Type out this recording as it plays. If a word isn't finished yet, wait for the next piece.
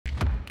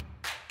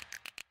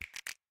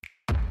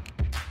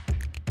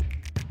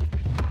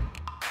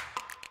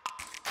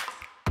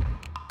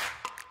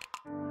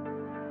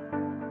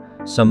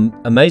Some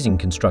amazing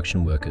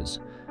construction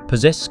workers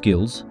possess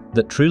skills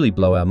that truly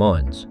blow our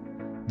minds.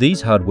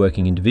 These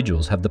hard-working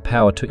individuals have the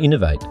power to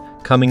innovate,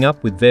 coming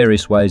up with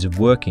various ways of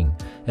working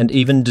and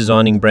even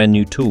designing brand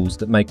new tools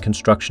that make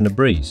construction a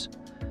breeze.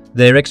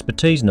 Their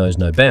expertise knows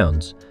no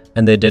bounds,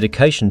 and their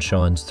dedication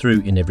shines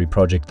through in every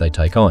project they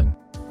take on.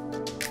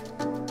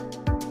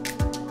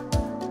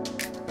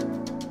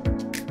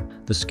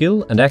 The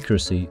skill and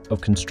accuracy of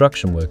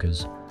construction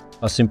workers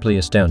are simply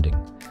astounding.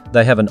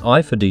 They have an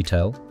eye for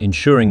detail,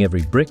 ensuring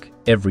every brick,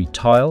 every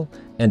tile,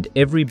 and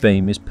every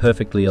beam is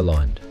perfectly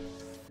aligned.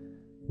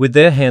 With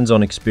their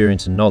hands-on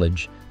experience and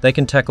knowledge, they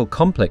can tackle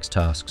complex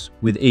tasks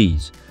with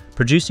ease,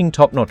 producing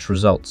top-notch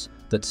results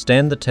that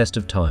stand the test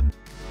of time.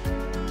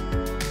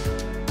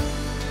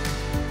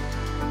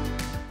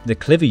 The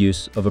clever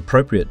use of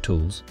appropriate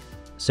tools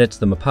sets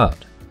them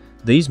apart.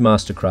 These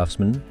master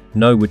craftsmen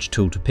know which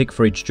tool to pick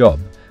for each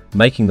job,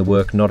 making the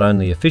work not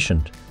only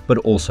efficient, but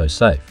also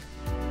safe.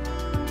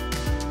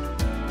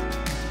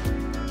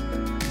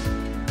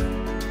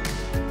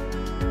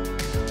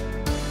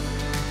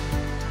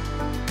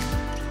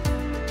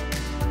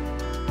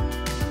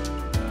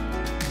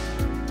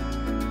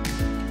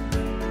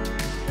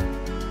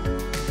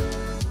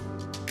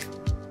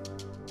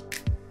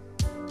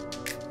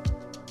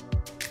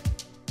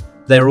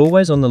 They are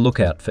always on the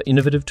lookout for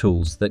innovative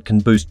tools that can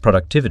boost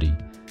productivity,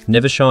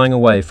 never shying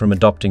away from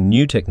adopting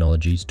new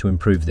technologies to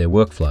improve their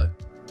workflow.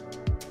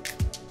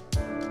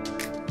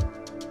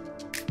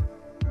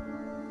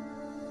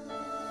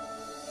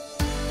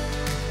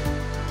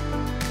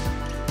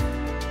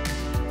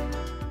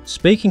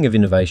 Speaking of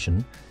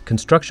innovation,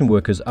 construction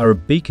workers are a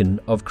beacon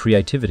of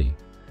creativity.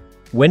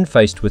 When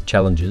faced with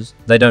challenges,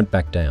 they don't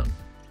back down.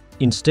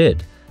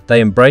 Instead,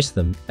 they embrace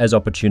them as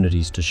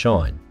opportunities to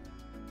shine.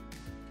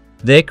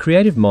 Their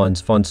creative minds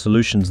find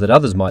solutions that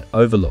others might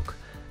overlook,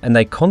 and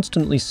they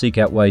constantly seek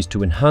out ways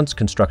to enhance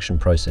construction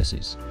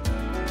processes.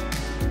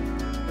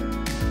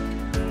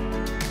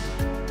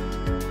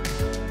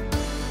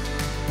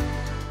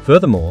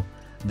 Furthermore,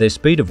 their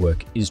speed of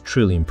work is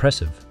truly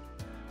impressive.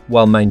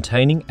 While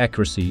maintaining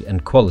accuracy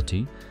and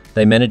quality,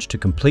 they manage to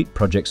complete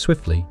projects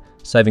swiftly,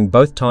 saving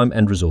both time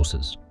and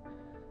resources.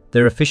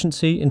 Their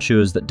efficiency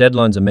ensures that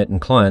deadlines are met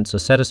and clients are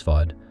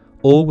satisfied,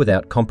 all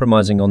without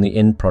compromising on the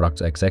end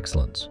product's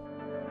excellence.